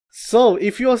So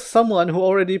if you're someone who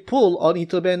already pulled on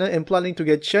Ito banner and planning to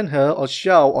get Shenhe or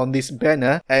Xiao on this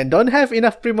banner and don't have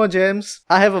enough Primogems,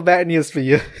 I have a bad news for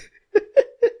you.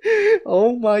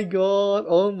 Oh my god,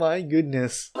 oh my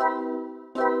goodness.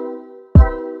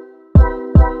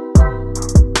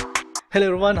 Hello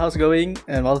everyone, how's it going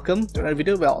and welcome to another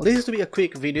video. Well, this is to be a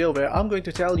quick video where I'm going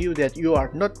to tell you that you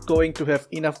are not going to have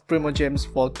enough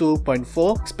Primogems for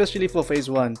 2.4, especially for phase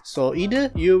 1. So either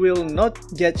you will not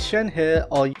get Shenhe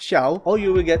or Xiao, or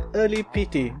you will get early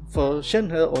PT for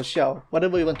Shenhe or Xiao,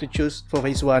 whatever you want to choose for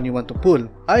phase 1 you want to pull.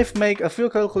 I've made a few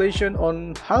calculations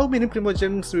on how many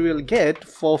Primogems we will get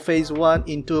for phase 1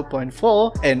 in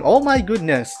 2.4, and oh my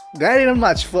goodness, there isn't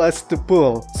much for us to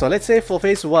pull. So let's say for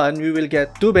phase 1 we will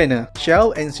get 2 banner,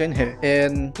 Xiao and Shenhe,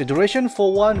 and the duration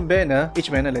for one banner, each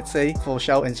banner let's say for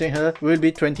Xiao and Shenhe, will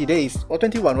be 20 days or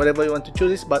 21, whatever you want to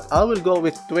choose, but I will go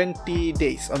with 20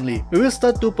 days only. We will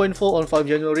start 2.4 on 5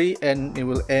 January and it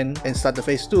will end and start the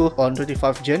phase 2 on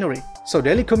 25 January. So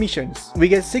daily commissions, we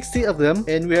get 60 of them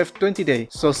and we have 20 days.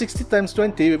 So 60 times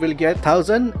 20 we will get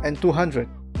 1,200.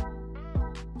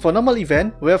 For normal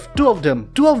event, we have 2 of them,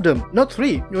 not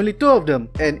 3, only 2 of them,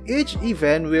 and each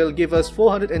event will give us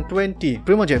 420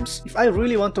 Primogems. If I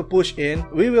really want to push in,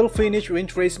 we will finish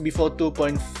Wind Race before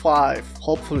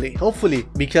 2.5, hopefully,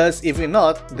 because if we're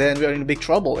not, then we are in big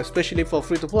trouble, especially for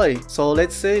free to play. So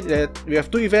let's say that we have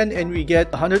 2 events and we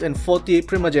get 140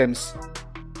 Primogems.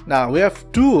 Now we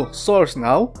have 2 swords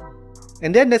now,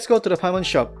 and then let's go to the Paimon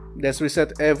shop. Let's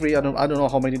reset every, I don't know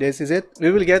how many days is it. We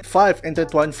will get 5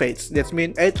 intertwined fates. That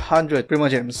means 800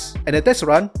 Primogems. And the test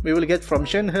run, we will get from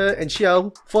Shenhe and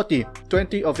Xiao 40,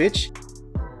 20 of each.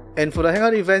 And for the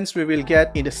hangout events, we will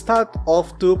get in the start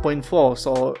of 2.4,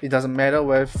 so it doesn't matter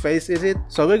where phase is it.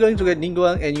 So we're going to get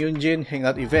Ningguang and Yunjin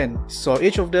hangout event. So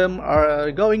each of them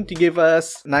are going to give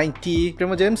us 90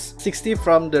 Primogems, 60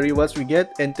 from the rewards we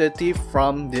get and 30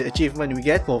 from the achievement we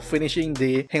get for finishing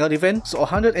the hangout event. So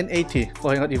 180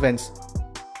 for hangout events.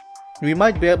 We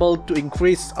might be able to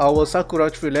increase our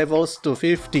Sakura tree levels to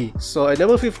 50. So at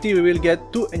level 50 we will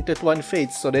get 2 intertwined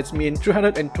fates, so that means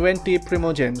 320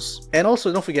 Primogems. And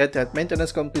also don't forget that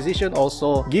maintenance composition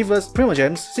also give us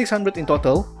Primogems, 600 in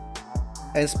total.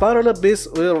 And Spiral Abyss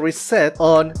will reset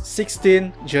on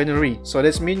 16 January. So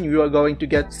that means you are going to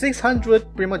get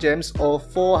 600 Primogems or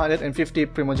 450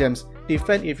 Primogems.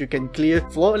 Depend if you can clear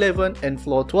floor 11 and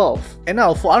floor 12. And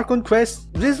now for Archon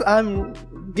Quest, this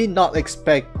did not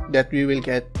expect that we will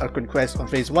get Archon Quest on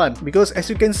phase 1, because as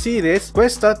you can see this,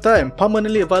 quest start time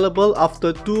permanently available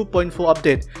after 2.4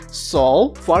 update.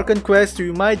 So for Archon Quest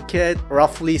you might get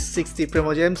roughly 60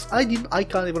 Primogems. I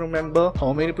can't even remember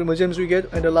how many Primogems we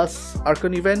get in the last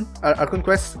Archon event, Archon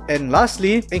Quest. And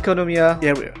lastly, Economia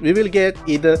area, we will get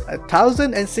either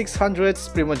 1,600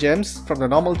 Primogems from the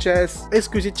normal chest,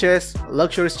 exquisite chest,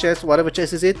 luxurious chest, whatever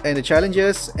chest is it, and the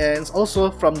challenges, and also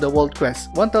from the world quest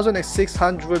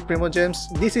 1,600 Primogems.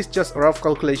 This is just a rough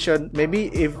calculation, maybe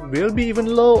it will be even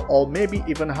low or maybe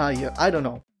even higher, I don't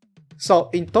know. So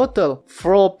in total,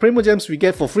 for Primogems we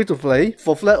get for free to play,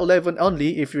 for flat 11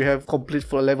 only, if you have complete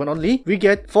for 11 only, we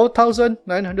get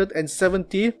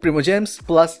 4,970 Primogems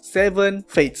plus 7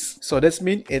 fates. So that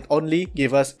means it only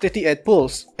give us 38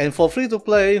 pulls. And for free to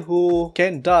play who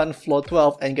can done floor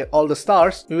 12 and get all the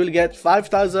stars, we will get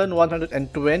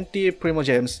 5,120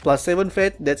 Primogems plus 7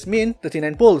 fate. That means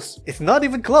 39 pulls. It's not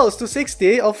even close to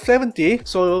 60 or 70,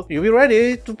 so you'll be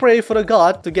ready to pray for the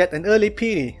god to get an early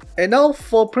PD. And now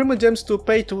for Primogems to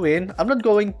pay to win, I'm not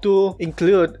going to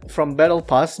include from Battle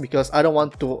Pass because I don't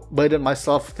want to burden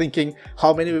myself thinking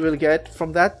how many we will get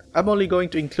from that. I'm only going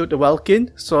to include the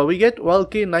Welkin. So we get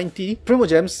Welkin 90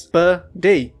 Primogems per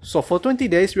day. So for 20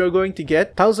 days we are going to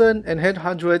get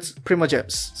 1,800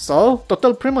 Primogems. So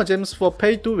total Primogems for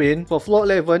pay to win for floor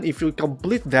 11, if you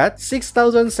complete that,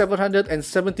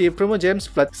 6,770 Primogems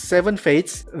plus 7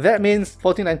 fates. That means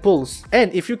 49 pulls.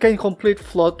 And if you can complete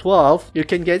floor 12, you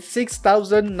can get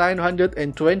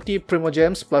 6,920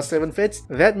 Primogems plus 7 fates.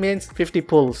 That means 50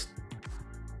 pulls.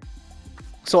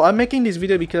 So I'm making this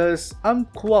video because I'm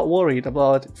quite worried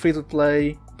about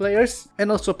free-to-play players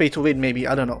and also pay to win, maybe,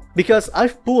 I don't know. Because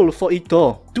I've pulled for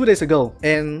Ito 2 days ago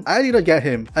and I didn't get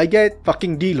him. I get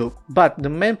fucking D-Loop. But the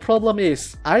main problem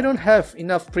is I don't have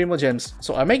enough Primogems.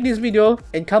 So I make this video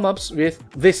and come up with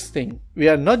this thing. We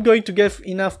are not going to get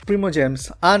enough Primogems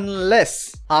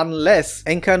unless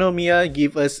Enkanomiya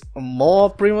give us more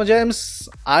Primogems.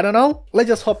 I don't know. Let's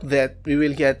just hope that we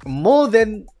will get more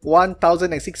than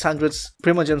 1,600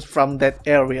 Primogems from that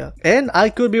area. And I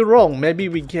could be wrong. Maybe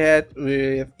we get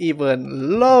with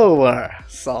even lower.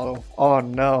 So, oh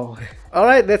no.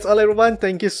 Alright, that's all everyone.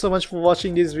 Thank you so much for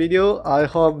watching this video. I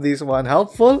hope this one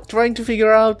helpful. Trying to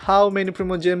figure out how many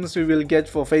Primogems we will get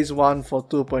for phase 1 for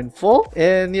 2.4.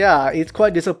 And yeah, it's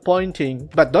quite disappointing.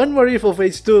 But don't worry, for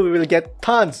phase 2 we will get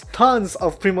tons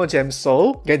of Primogems.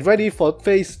 So get ready for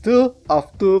phase 2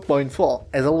 of 2.4.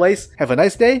 As always, have a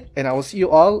nice day and I will see you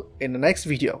all in the next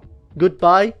video.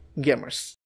 Goodbye, gamers.